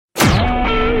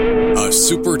a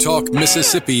Super Talk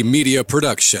Mississippi media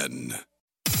production.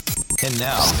 And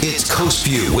now, it's Coast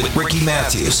View with Ricky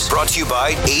Matthews. Brought to you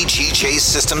by AGJ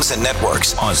Systems and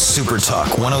Networks on Super Talk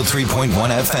 103.1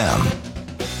 FM.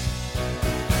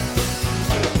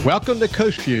 Welcome to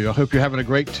Coast View. I hope you're having a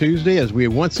great Tuesday as we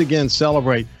once again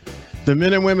celebrate the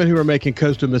men and women who are making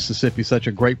coastal Mississippi such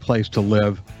a great place to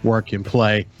live, work, and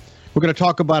play. We're going to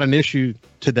talk about an issue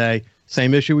today,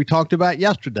 same issue we talked about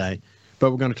yesterday, but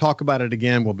we're going to talk about it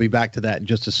again. We'll be back to that in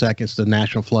just a second. It's the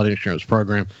National Flood Insurance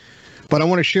Program. But I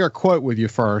want to share a quote with you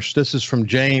first. This is from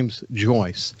James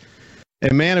Joyce.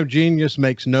 A man of genius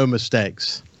makes no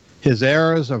mistakes. His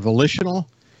errors are volitional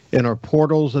and are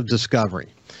portals of discovery.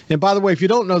 And by the way, if you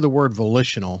don't know the word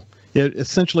volitional, it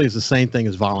essentially is the same thing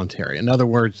as voluntary. In other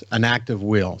words, an act of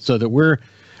will. So that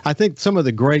I think some of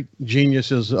the great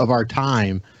geniuses of our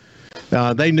time,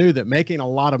 they knew that making a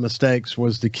lot of mistakes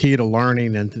was the key to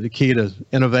learning and the key to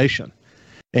innovation.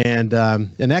 And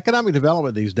in economic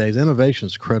development these days, innovation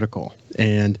is critical.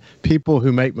 And people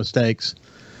who make mistakes,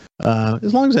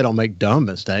 as long as they don't make dumb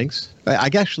mistakes,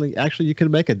 actually you can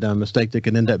make a dumb mistake that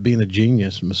can end up being a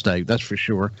genius mistake. That's for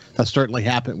sure. That certainly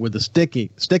happened with the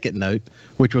Stick-It note,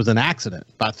 which was an accident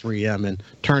by 3M and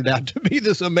turned out to be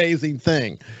this amazing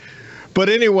thing. But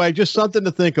anyway, just something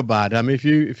to think about. I mean, if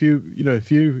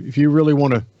you really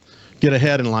want to get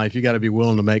ahead in life, you got to be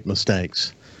willing to make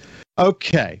mistakes.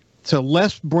 Okay. So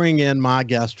let's bring in my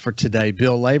guest for today.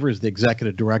 Bill Laver is the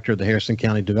Executive Director of the Harrison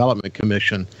County Development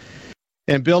Commission.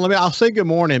 And Bill, I'll say good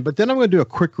morning, but then I'm going to do a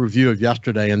quick review of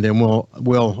yesterday, and then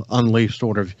we'll unleash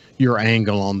sort of your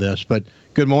angle on this. But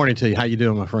good morning to you. How you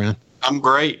doing, my friend? I'm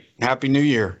great. Happy New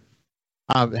Year.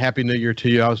 Happy New Year to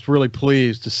you. I was really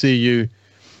pleased to see you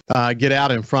get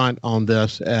out in front on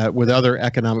this with other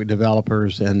economic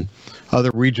developers and other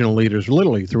regional leaders,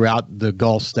 literally throughout the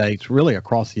Gulf states, really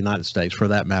across the United States for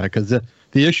that matter, because the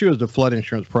issue of the flood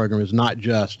insurance program is not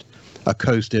just a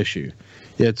coast issue.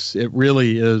 It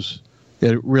really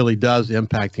does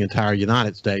impact the entire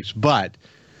United States. But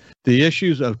the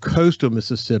issues of coastal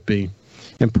Mississippi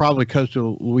and probably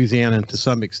coastal Louisiana and to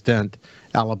some extent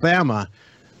Alabama,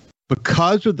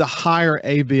 because of the higher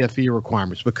ABFE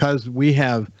requirements, because we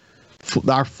have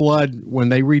our flood, when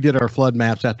they redid our flood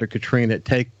maps after Katrina,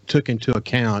 it took into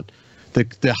account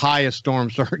the highest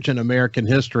storm surge in American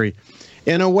history.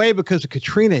 In a way, because of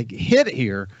Katrina hit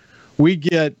here, we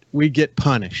get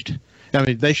punished. I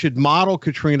mean, they should model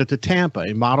Katrina to Tampa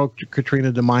and model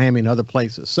Katrina to Miami and other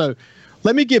places. So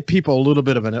let me give people a little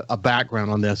bit of a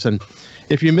background on this. And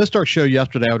if you missed our show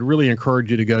yesterday, I would really encourage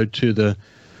you to go to the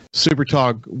Super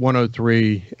Talk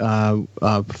 103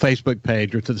 Facebook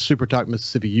page or to the Super Talk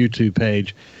Mississippi YouTube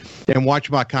page and watch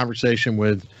my conversation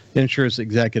with insurance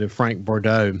executive Frank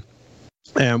Bordeaux,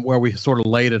 and where we sort of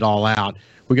laid it all out.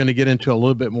 We're going to get into a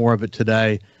little bit more of it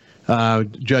today.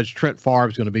 Judge Trent Favre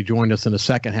is going to be joining us in the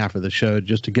second half of the show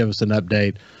just to give us an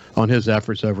update on his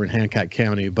efforts over in Hancock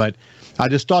County. But I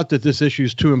just thought that this issue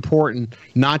is too important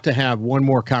not to have one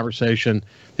more conversation.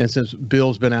 And since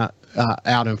Bill's been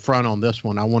out in front on this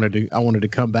one, I wanted to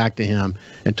come back to him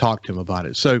and talk to him about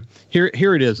it. So here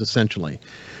it is essentially.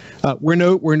 We're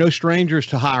no strangers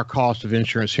to higher cost of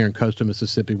insurance here in coastal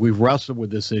Mississippi. We've wrestled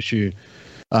with this issue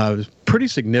pretty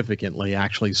significantly,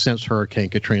 actually, since Hurricane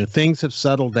Katrina. Things have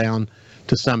settled down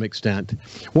to some extent.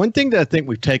 One thing that I think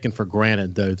we've taken for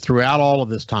granted, though, throughout all of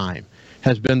this time,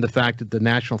 has been the fact that the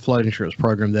National Flood Insurance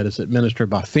Program that is administered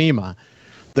by FEMA,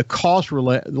 the cost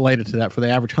related to that for the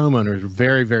average homeowner is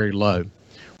very, very low,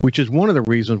 which is one of the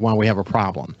reasons why we have a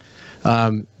problem.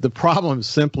 The problem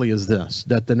simply is this,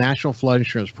 that the National Flood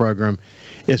Insurance Program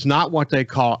is not what they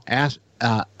call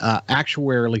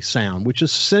actuarially sound, which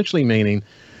is essentially meaning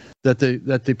that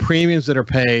the premiums that are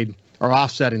paid are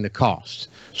offsetting the costs.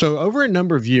 So over a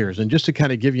number of years, and just to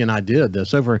kind of give you an idea of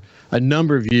this, over a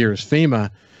number of years,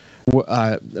 FEMA,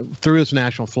 through its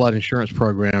National Flood Insurance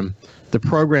Program, the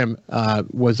program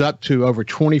was up to over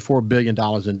 $24 billion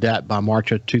in debt by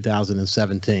March of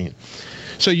 2017.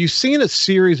 So you've seen a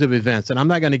series of events, and I'm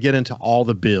not going to get into all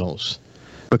the bills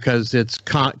because it's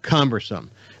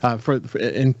cumbersome.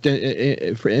 In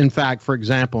fact, for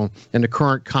example, in the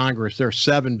current Congress, there are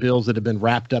 7 bills that have been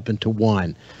wrapped up into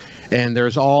one. And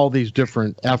there's all these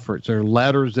different efforts. There are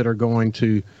letters that are going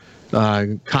to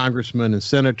congressmen and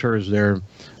senators. There are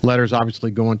letters obviously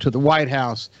going to the White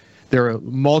House. There are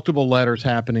multiple letters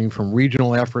happening from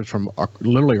regional efforts from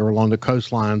literally along the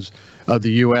coastlines of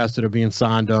the U.S. that are being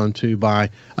signed on to by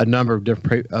a number of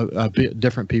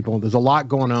different people. There's a lot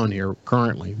going on here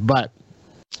currently. But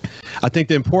I think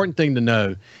the important thing to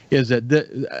know is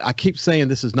that I keep saying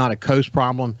this is not a coast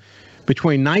problem,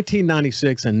 between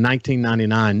 1996 and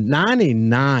 1999,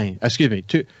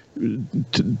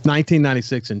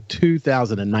 1996 and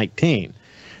 2019,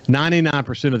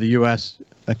 99% of the U.S.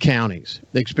 counties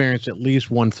experienced at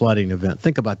least one flooding event.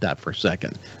 Think about that for a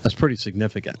second. That's pretty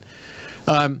significant.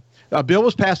 A bill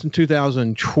was passed in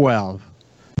 2012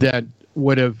 that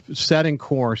would have set in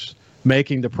course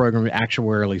making the program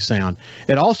actuarially sound.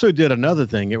 It also did another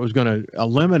thing. It was going to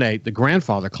eliminate the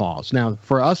grandfather clause. Now,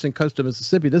 for us in coastal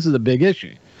Mississippi, this is a big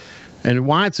issue. And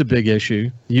why it's a big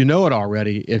issue, you know it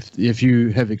already if you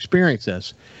have experienced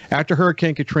this. After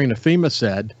Hurricane Katrina, FEMA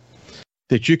said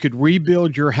that you could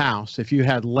rebuild your house if you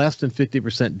had less than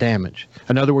 50% damage.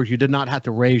 In other words, you did not have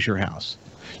to raise your house.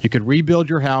 You could rebuild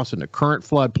your house in the current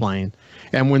floodplain,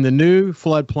 and when the new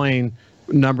floodplain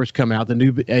numbers come out, the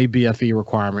new ABFE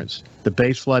requirements, the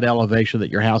base flood elevation that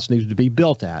your house needs to be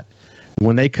built at,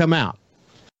 when they come out,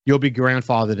 you'll be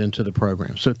grandfathered into the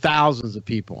program. So thousands of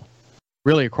people,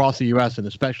 really across the U.S. and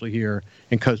especially here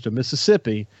in coastal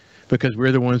Mississippi, because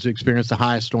we're the ones who experienced the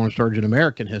highest storm surge in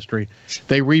American history,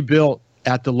 they rebuilt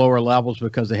at the lower levels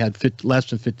because they had less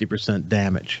than 50%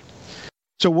 damage.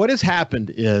 So what has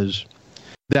happened is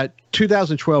that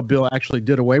 2012 bill actually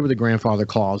did away with the grandfather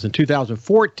clause. In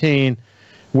 2014,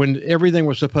 when everything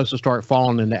was supposed to start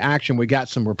falling into action, we got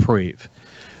some reprieve.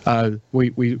 They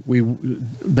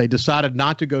decided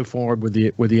not to go forward with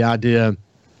the idea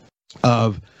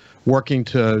of working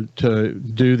to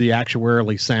do the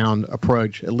actuarially sound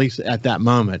approach, at least at that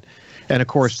moment. And of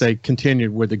course, they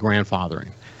continued with the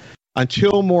grandfathering.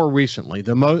 Until more recently,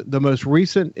 the most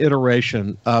recent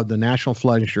iteration of the National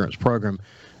Flood Insurance Program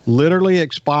literally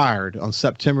expired on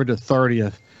September the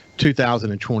 30th,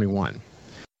 2021.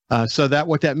 So that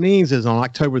what that means is on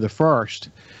October the 1st,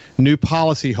 new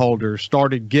policyholders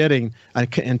started getting an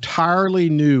entirely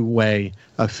new way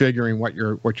of figuring what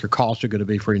your costs are going to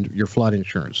be for your flood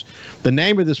insurance. The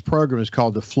name of this program is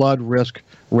called the Flood Risk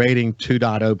Rating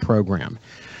 2.0 program.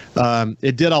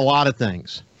 It did a lot of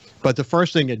things, but the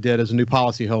first thing it did is new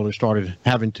policyholders started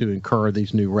having to incur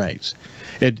these new rates.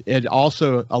 It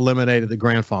also eliminated the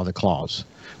grandfather clause.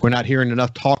 We're not hearing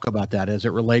enough talk about that as it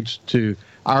relates to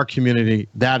our community.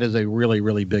 That is a really,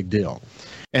 really big deal.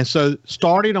 And so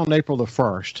starting on April the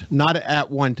 1st, not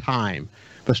at one time,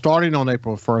 but starting on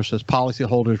April 1st, as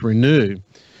policyholders renew,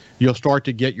 you'll start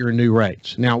to get your new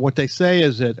rates. Now, what they say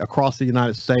is that across the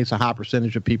United States, a high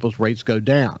percentage of people's rates go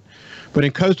down. But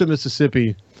in coastal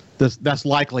Mississippi, that's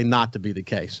likely not to be the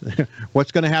case.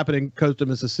 What's going to happen in coastal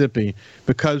Mississippi,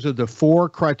 because of the 4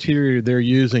 criteria they're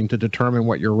using to determine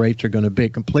what your rates are going to be,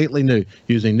 completely new,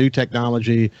 using new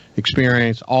technology,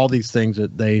 experience, all these things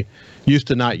that they used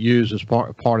to not use as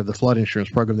part of the flood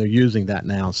insurance program. They're using that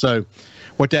now. So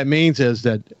what that means is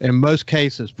that in most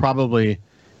cases, probably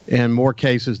in more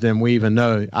cases than we even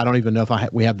know, I don't even know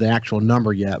if we have the actual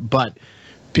number yet, but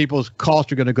people's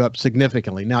costs are going to go up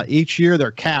significantly. Now, each year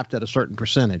they're capped at a certain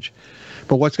percentage.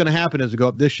 But what's going to happen is it'll go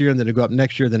up this year, and then it'll go up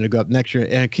next year, then it'll go up next year,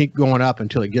 and keep going up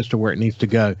until it gets to where it needs to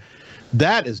go.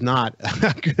 That is not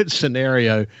a good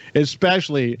scenario,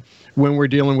 especially when we're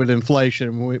dealing with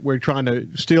inflation. We're trying to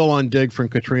still undig from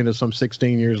Katrina some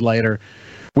 16 years later.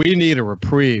 We need a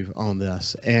reprieve on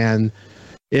this, and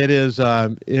it is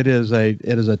a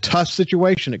tough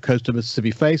situation that coastal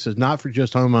Mississippi faces, not for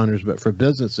just homeowners, but for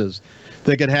businesses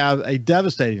that could have a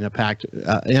devastating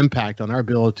impact on our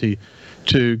ability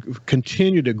to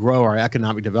continue to grow our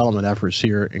economic development efforts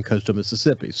here in coastal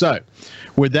Mississippi. So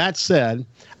with that said,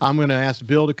 I'm going to ask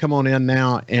Bill to come on in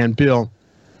now. And Bill,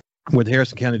 with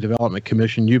Harrison County Development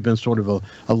Commission, you've been sort of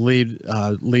a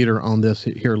leader on this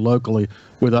here locally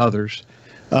with others.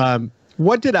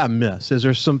 What did I miss? Is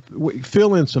there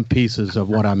fill in some pieces of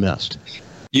what I missed?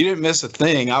 You didn't miss a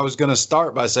thing. I was going to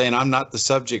start by saying I'm not the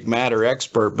subject matter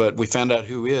expert, but we found out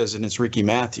who is, and it's Ricky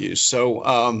Matthews.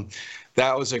 So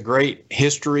that was a great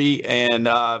history. And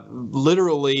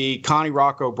literally, Connie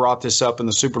Rocco brought this up in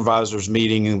the supervisors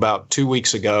meeting about 2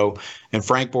 weeks ago. And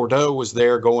Frank Bordeaux was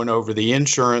there going over the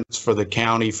insurance for the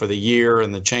county for the year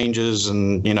and the changes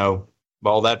and,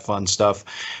 all that fun stuff.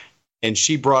 And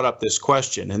she brought up this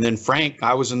question. And then Frank,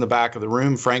 I was in the back of the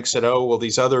room. Frank said, oh, well,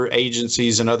 these other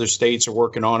agencies and other states are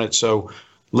working on it. So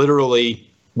literally,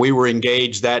 we were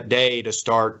engaged that day to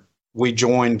start. We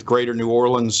joined Greater New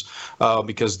Orleans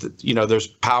because, there's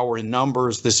power in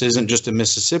numbers. This isn't just a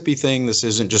Mississippi thing. This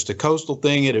isn't just a coastal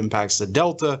thing. It impacts the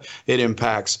Delta. It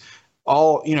impacts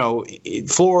all,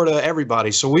 Florida,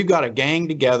 everybody. So we've got a gang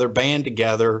together, band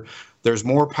together. There's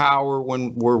more power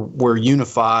when we're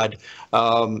unified.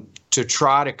 to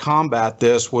try to combat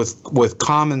this with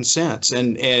common sense.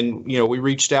 And we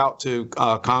reached out to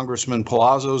Congressman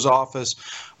Palazzo's office.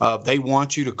 They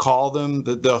want you to call them.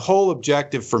 The whole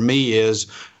objective for me is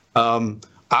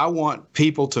I want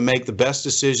people to make the best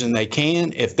decision they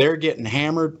can. If they're getting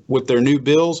hammered with their new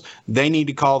bills, they need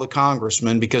to call the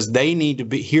congressman, because they need to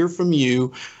hear from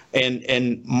you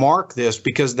and mark this,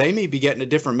 because they may be getting a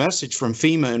different message from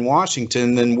FEMA in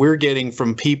Washington than we're getting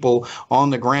from people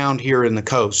on the ground here in the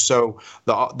coast. So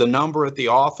the number at the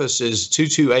office is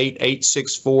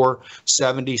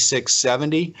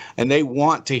 228-864-7670, and they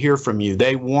want to hear from you.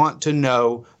 They want to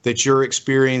know that you're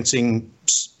experiencing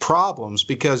problems,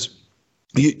 because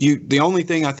the only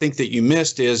thing I think that you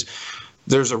missed is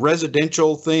there's a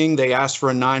residential thing. They asked for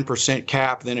a 9%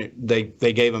 cap. Then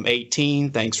they gave them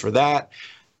 18. Thanks for that.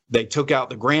 They took out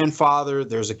the grandfather.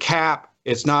 There's a cap.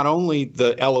 It's not only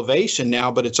the elevation now,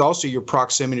 but it's also your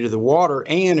proximity to the water.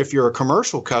 And if you're a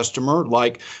commercial customer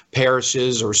like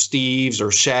Parrish's or Steve's or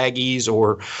Shaggy's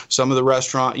or some of the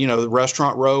restaurant, the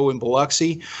Restaurant Row in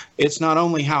Biloxi, it's not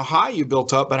only how high you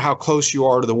built up, but how close you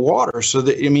are to the water. So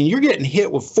that, you're getting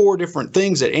hit with 4 different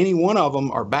things that any one of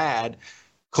them are bad.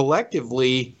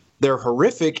 Collectively, they're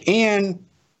horrific. And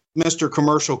Mr.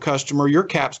 Commercial Customer, your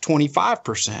cap's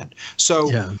 25%.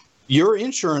 So your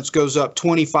insurance goes up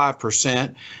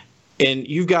 25%, and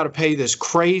you've got to pay this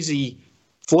crazy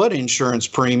flood insurance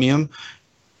premium.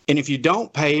 And if you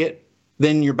don't pay it,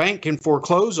 then your bank can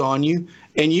foreclose on you,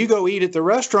 and you go eat at the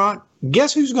restaurant.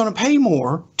 Guess who's going to pay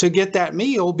more to get that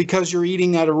meal, because you're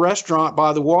eating at a restaurant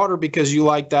by the water because you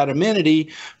like that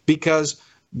amenity, because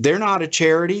they're not a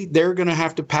charity. They're going to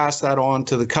have to pass that on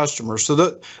to the customer. So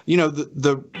the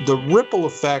ripple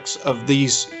effects of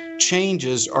these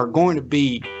changes are going to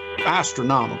be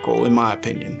astronomical, in my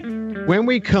opinion. When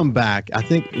we come back, I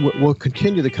think we'll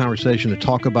continue the conversation to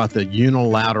talk about the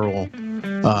unilateral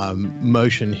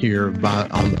motion here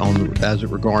as it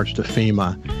regards to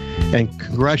FEMA and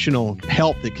congressional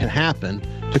help that can happen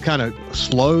to kind of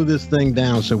slow this thing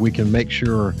down so we can make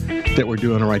sure that we're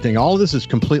doing the right thing. All of this is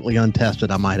completely untested,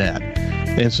 I might add.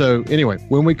 And so anyway,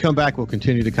 when we come back, we'll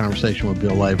continue the conversation with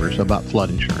Bill Lavers about flood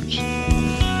insurance.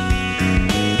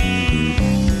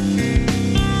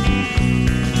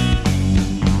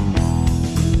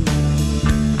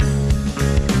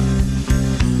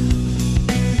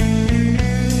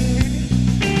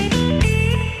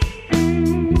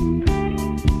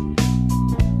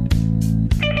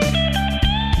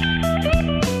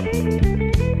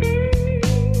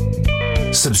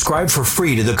 Subscribe for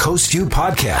free to the Coast View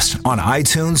podcast on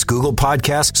iTunes, Google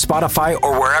Podcasts, Spotify,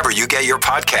 or wherever you get your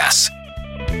podcasts.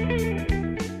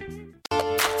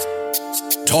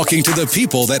 Talking to the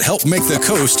people that help make the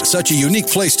coast such a unique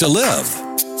place to live.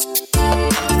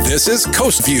 This is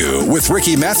Coast View with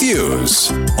Ricky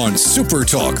Matthews on Super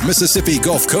Talk Mississippi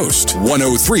Gulf Coast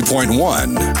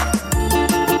 103.1.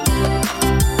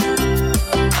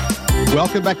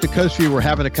 Welcome back to Coast View. We're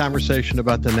having a conversation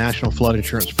about the National Flood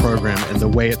Insurance Program and the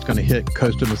way it's going to hit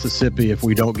coastal Mississippi if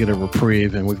we don't get a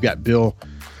reprieve. And we've got Bill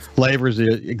Lavers,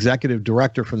 the Executive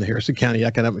Director from the Harrison County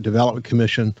Economic Development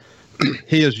Commission.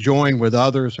 He is joined with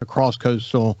others across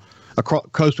coastal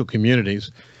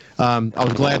communities. I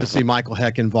was glad to see Michael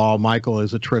Heck involved. Michael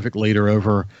is a terrific leader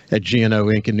over at GNO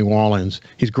Inc. in New Orleans.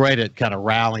 He's great at kind of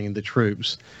rallying the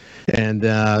troops. And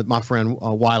my friend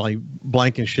Wiley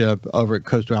Blankenship over at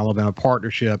Coastal Alabama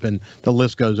Partnership, and the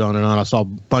list goes on and on. I saw a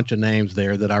bunch of names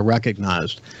there that I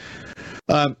recognized.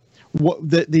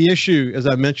 The issue, as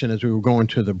I mentioned as we were going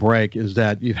to the break, is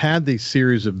that you've had these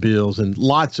series of bills and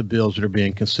lots of bills that are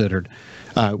being considered.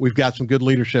 We've got some good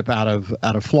leadership out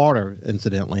of Florida,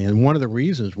 incidentally, and one of the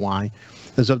reasons why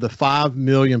is of the 5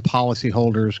 million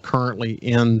policyholders currently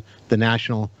in the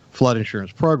National Flood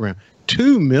Insurance Program.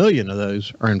 2 million of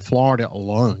those are in Florida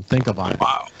alone. Think about it.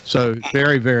 Wow. So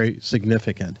very, very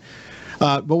significant.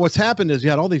 But what's happened is you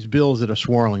had all these bills that are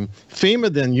swirling.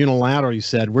 FEMA then unilaterally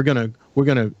said we're going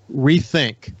to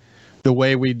rethink the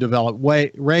way we develop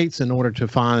rates in order to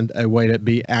find a way to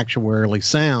be actuarially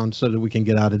sound so that we can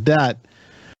get out of debt.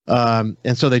 And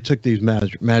so they took these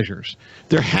measures.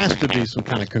 There has to be some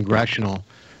kind of congressional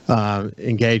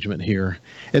engagement here.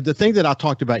 And the thing that I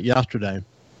talked about yesterday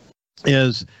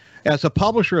is, as a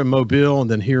publisher in Mobile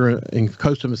and then here in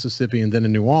coastal Mississippi and then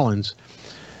in New Orleans,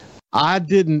 I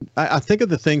think of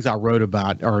the things I wrote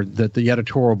about, or that the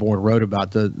editorial board wrote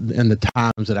about in the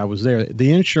times that I was there.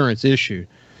 The insurance issue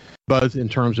both in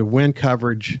terms of wind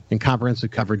coverage and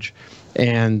comprehensive coverage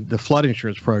and the flood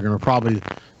insurance program, are probably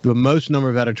the most number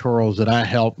of editorials that I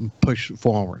help push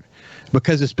forward,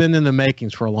 because it's been in the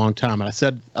makings for a long time. And I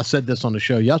said this on the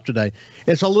show yesterday.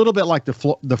 It's a little bit like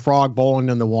the frog boiling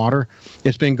in the water.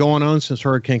 It's been going on since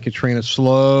Hurricane Katrina.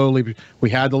 Slowly, we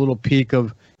had the little peak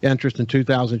of interest in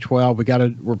 2012. We got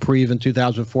a reprieve in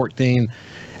 2014.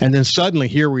 And then suddenly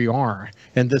here we are,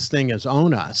 and this thing is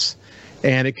on us.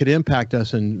 And it could impact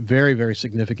us in very, very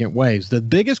significant ways. The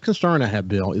biggest concern I have,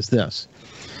 Bill, is this,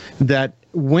 that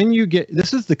when you get,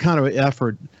 this is the kind of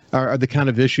effort or the kind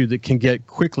of issue that can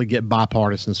quickly get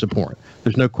bipartisan support.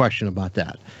 There's no question about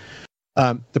that.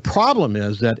 The problem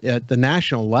is that at the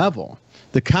national level,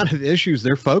 the kind of issues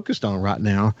they're focused on right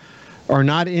now are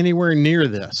not anywhere near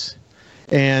this.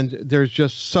 And there's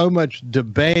just so much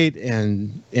debate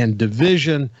and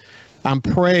division. I'm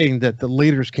praying that the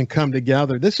leaders can come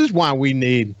together. This is why we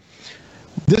need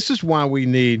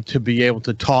to be able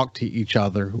to talk to each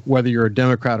other, whether you're a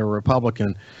Democrat or a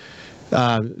Republican,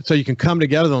 so you can come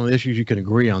together on the issues you can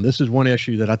agree on. This is one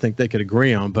issue that I think they could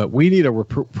agree on, but we need a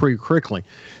reprieve quickly.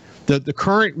 The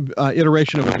current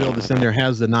iteration of the bill that's in there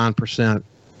has the 9%.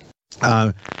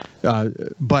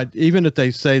 But even if they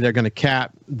say they're going to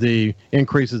cap the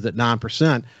increases at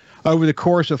 9%, over the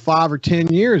course of 5 or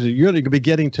 10 years, you're going to be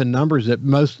getting to numbers that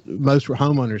most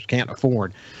homeowners can't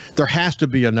afford. There has to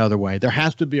be another way. There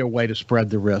has to be a way to spread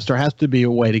the risk. There has to be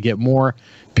a way to get more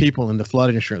people in the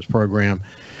flood insurance program.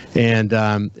 And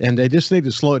they just need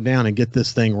to slow it down and get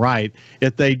this thing right.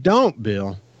 If they don't,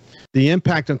 Bill, the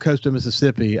impact on coastal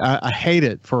Mississippi, I hate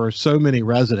it for so many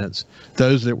residents,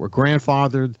 those that were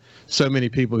grandfathered, so many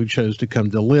people who chose to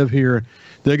come to live here.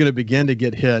 They're going to begin to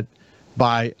get hit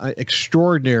by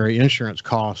extraordinary insurance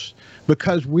costs,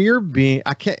 because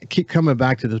I can't keep coming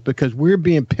back to this, because we're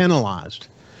being penalized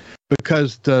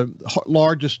because the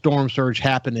largest storm surge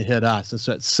happened to hit us. And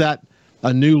so it set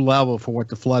a new level for what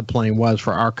the floodplain was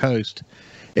for our coast.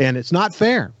 And it's not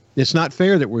fair. It's not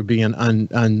fair that we're being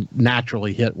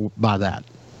unnaturally hit by that.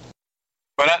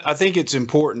 But I think it's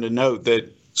important to note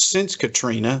that since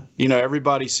Katrina,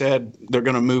 everybody said they're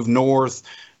going to move north.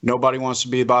 Nobody wants to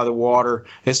be by the water.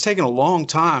 It's taken a long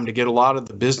time to get a lot of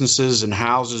the businesses and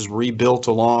houses rebuilt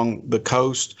along the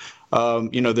coast.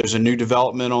 There's a new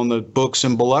development on the books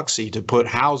in Biloxi to put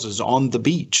houses on the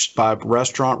beach by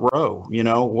Restaurant Row.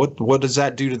 What does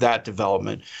that do to that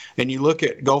development? And you look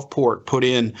at Gulfport put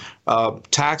in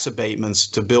tax abatements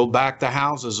to build back the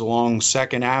houses along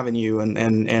 2nd Avenue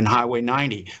and Highway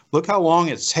 90. Look how long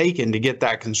it's taken to get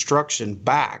that construction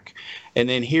back. And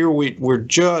then here we're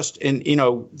just,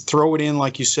 throw it in,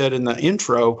 like you said in the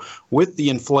intro, with the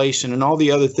inflation and all the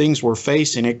other things we're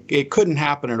facing. It couldn't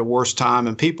happen at a worse time.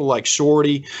 And people like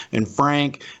Shorty and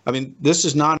Frank, this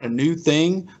is not a new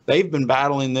thing. They've been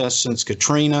battling this since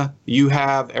Katrina. You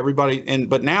have everybody,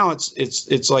 but now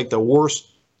it's like the worst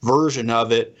version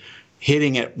of it,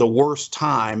 hitting at the worst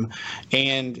time.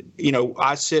 And,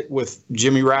 I sit with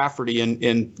Jimmy Rafferty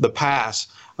in the pass.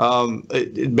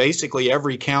 Basically,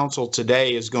 every council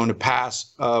today is going to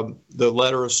pass the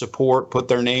letter of support, put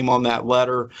their name on that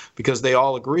letter, because they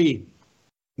all agree.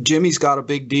 Jimmy's got a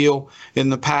big deal in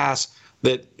the past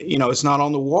that, it's not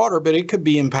on the water, but it could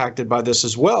be impacted by this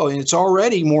as well. And it's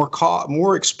already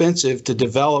more expensive to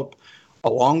develop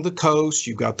along the coast.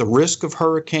 You've got the risk of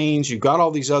hurricanes. You've got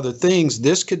all these other things.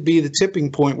 This could be the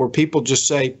tipping point where people just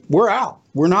say, we're out.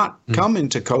 We're not coming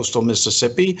to coastal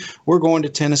Mississippi. We're going to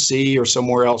Tennessee or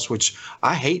somewhere else, which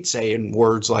I hate saying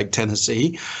words like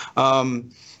Tennessee.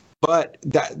 But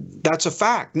that's a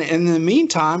fact. And in the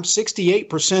meantime,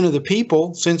 68% of the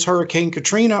people since Hurricane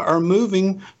Katrina are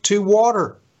moving to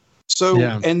water. So,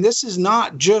 And this is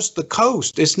not just the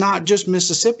coast. It's not just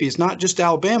Mississippi. It's not just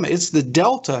Alabama. It's the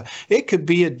Delta. It could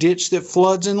be a ditch that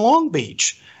floods in Long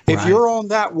Beach. If you're on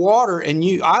that water, and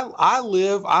I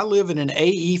live in an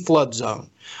AE flood zone.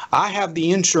 I have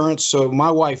the insurance, so my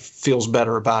wife feels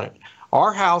better about it.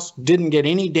 Our house didn't get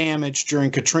any damage during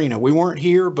Katrina. We weren't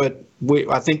here, but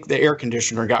I think the air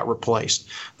conditioner got replaced.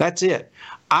 That's it.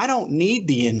 I don't need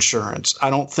the insurance, I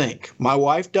don't think. My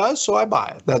wife does, so I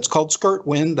buy it. That's called skirt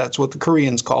wind. That's what the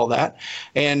Koreans call that.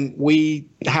 And we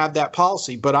have that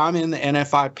policy, but I'm in the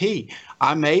NFIP.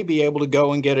 I may be able to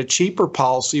go and get a cheaper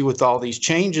policy with all these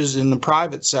changes in the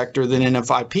private sector than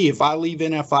NFIP. If I leave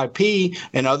NFIP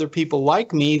and other people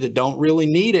like me that don't really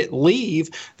need it leave,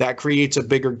 that creates a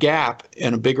bigger gap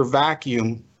and a bigger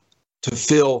vacuum to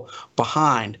fill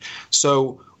behind.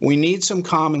 So we need some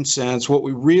common sense. What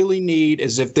we really need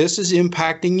is, if this is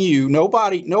impacting you,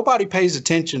 nobody pays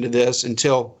attention to this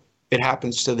until it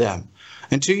happens to them.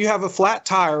 Until you have a flat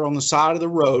tire on the side of the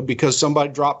road because somebody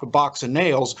dropped a box of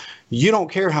nails, you don't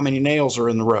care how many nails are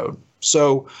in the road.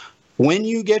 So when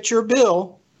you get your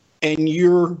bill and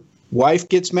your wife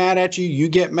gets mad at you, you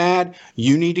get mad,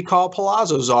 you need to call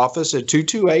Palazzo's office at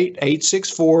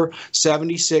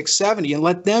 228-864-7670 and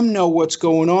let them know what's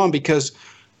going on, because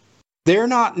they're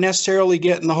not necessarily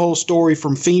getting the whole story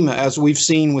from FEMA, as we've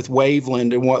seen with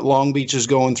Waveland and what Long Beach is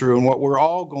going through and what we're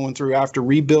all going through after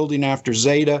rebuilding after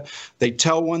Zeta. They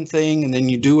tell one thing and then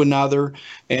you do another,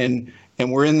 and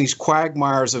we're in these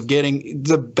quagmires of getting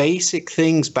the basic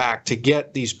things back to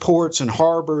get these ports and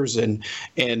harbors and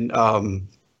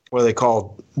what are they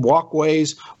called,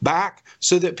 walkways back,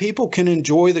 so that people can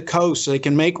enjoy the coast, so they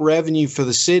can make revenue for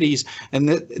the cities. And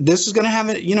this is going to have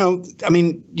it, you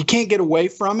can't get away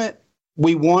from it.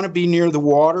 We want to be near the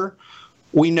water.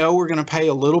 We know we're going to pay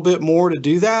a little bit more to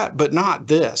do that, but not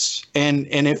this. And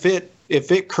if it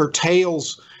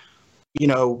curtails,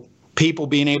 people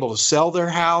being able to sell their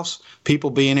house, people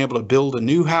being able to build a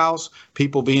new house,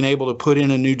 people being able to put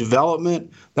in a new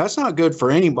development, that's not good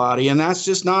for anybody. And that's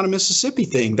just not a Mississippi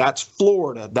thing. That's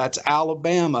Florida, that's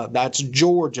Alabama, that's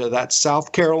Georgia, that's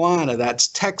South Carolina, that's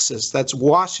Texas, that's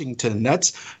Washington,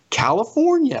 that's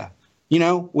California.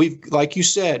 We've, like you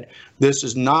said, this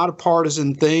is not a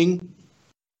partisan thing.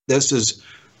 This is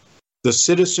the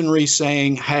citizenry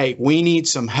saying, hey, we need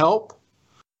some help.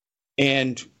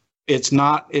 And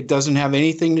it doesn't have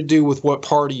anything to do with what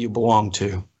party you belong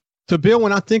to. So, Bill,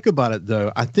 when I think about it,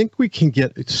 though, I think we can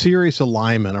get serious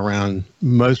alignment around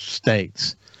most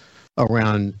states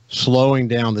around slowing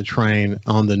down the train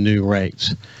on the new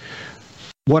rates.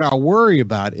 What I worry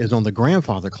about is on the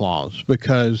grandfather clause,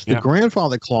 because the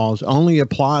grandfather clause only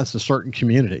applies to certain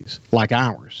communities like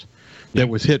ours that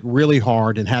was hit really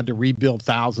hard and had to rebuild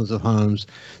thousands of homes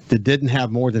that didn't have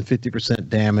more than 50%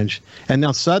 damage. And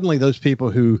now suddenly those people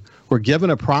who were given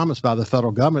a promise by the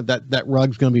federal government that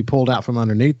rug's going to be pulled out from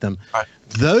underneath them, right,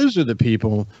 those are the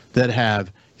people that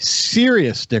have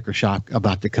serious sticker shock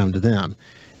about to come to them.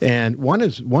 And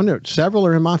several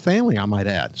are in my family, I might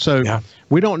add. So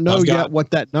we don't know yet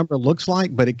what that number looks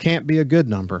like, but it can't be a good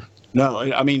number. No,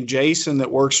 I mean, Jason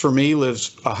that works for me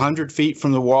lives 100 feet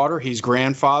from the water. He's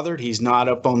grandfathered. He's not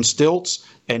up on stilts,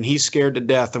 and he's scared to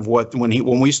death of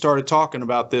when we started talking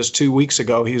about this 2 weeks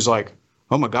ago, he was like,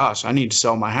 oh my gosh, I need to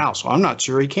sell my house. Well, I'm not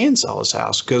sure he can sell his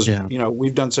house because,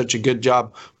 we've done such a good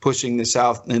job pushing this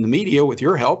out in the media with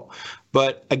your help.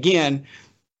 But again,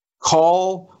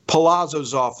 call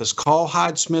Palazzo's office, call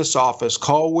Hyde Smith's office,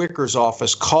 call Wicker's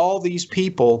office, call these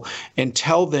people and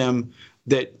tell them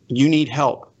that you need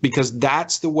help, because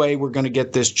that's the way we're going to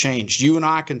get this changed. You and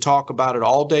I can talk about it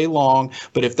all day long,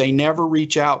 but if they never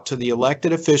reach out to the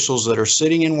elected officials that are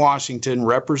sitting in Washington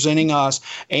representing us,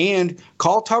 and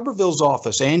call Tuberville's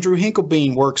office. Andrew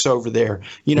Hinklebean works over there.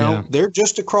 They're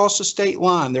just across the state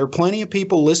line. There are plenty of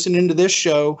people listening to this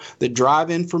show that drive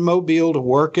in from Mobile to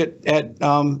work at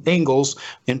Ingalls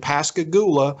in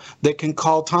Pascagoula that can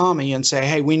call Tommy and say,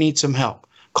 hey, we need some help.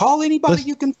 Call anybody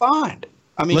you can find.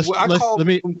 I mean,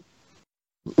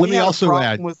 let me also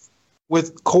add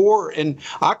with Corps, and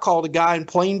I called a guy in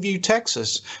Plainview,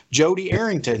 Texas, Jody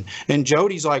Arrington, and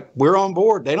Jody's like, we're on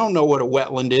board. They don't know what a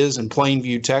wetland is in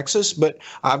Plainview, Texas, but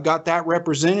I've got that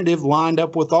representative lined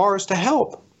up with ours to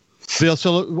help. Phil,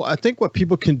 so I think what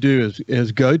people can do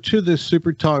is go to the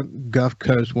Super Talk Gulf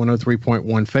Coast 103.1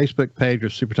 Facebook page or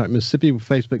Super Talk Mississippi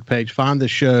Facebook page, find the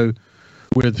show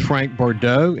with Frank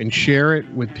Bordeaux and share it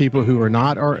with people who are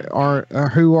not or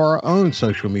who are on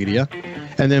social media,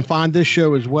 and then find this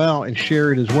show as well and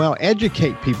share it as well.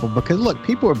 Educate people, because look,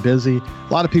 people are busy.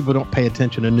 A lot of people don't pay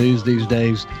attention to news these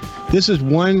days. This is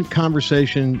one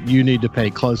conversation you need to pay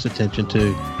close attention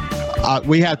to.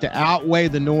 We have to outweigh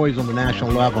the noise on the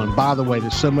national level, and by the way,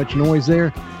 there's so much noise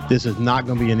there. This is not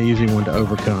going to be an easy one to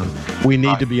overcome. We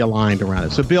need to be aligned around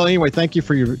it. So, Bill, anyway, thank you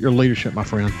for your leadership, my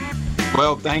friend.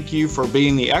 Well, thank you for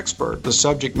being the expert, the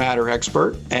subject matter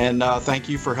expert, and thank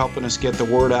you for helping us get the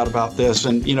word out about this.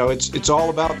 And, it's all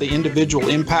about the individual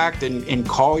impact, and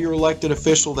call your elected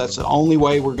official. That's the only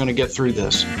way we're going to get through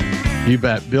this. You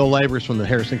bet. Bill Labors from the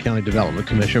Harrison County Development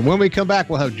Commission. When we come back,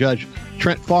 we'll have Judge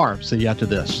Trent Favre see you after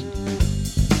this.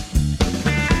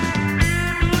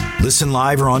 Listen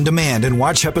live or on demand and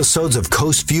watch episodes of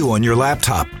Coast View on your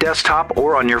laptop, desktop,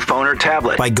 or on your phone or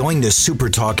tablet by going to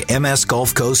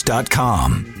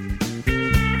supertalkmsgulfcoast.com.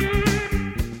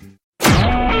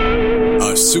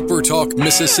 A SuperTalk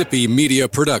Mississippi media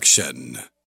production.